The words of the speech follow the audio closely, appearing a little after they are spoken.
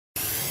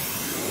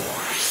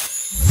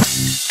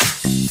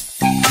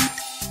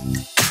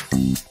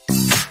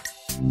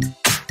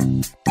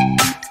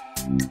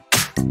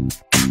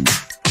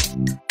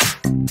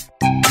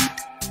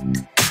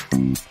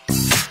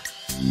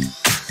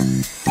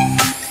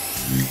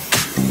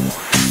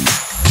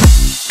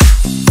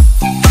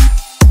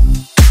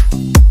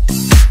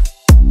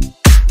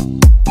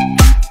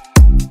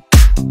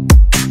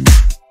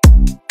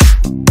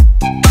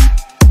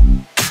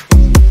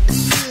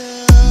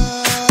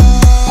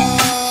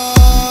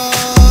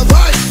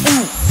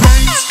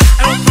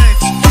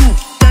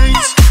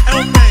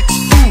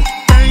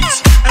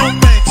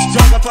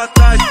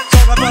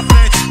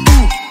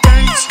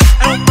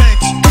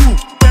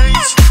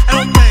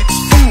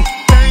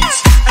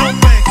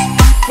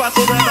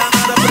Passou da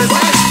danada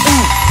presente.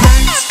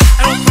 Pente,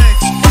 é um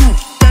pente.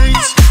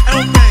 Pente, é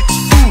um pente.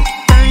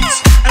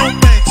 Pente, é um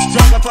pente.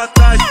 Joga pra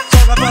trás,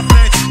 joga pra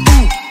frente.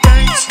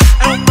 Pente,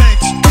 é um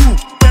pente.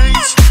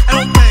 Pente, é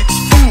um pente.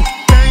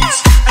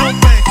 Pente, é um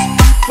pente.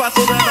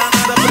 Passou da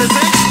danada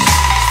presente.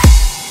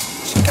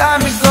 She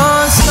got me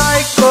going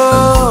psycho.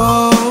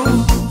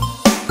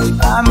 She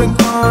got me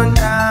going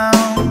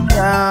down,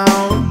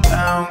 down,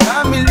 down.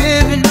 Got me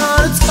living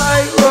on a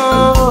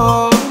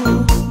tightrope.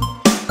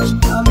 She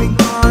got me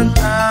going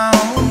down,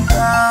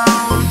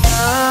 down,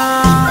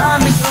 down. Got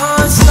me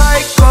going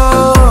psycho.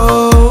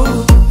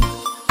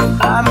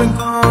 Got me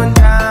going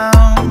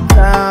down,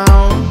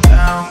 down,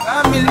 down.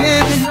 Got me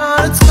living on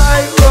a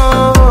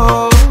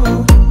tightrope.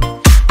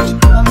 She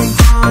got me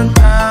going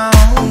down.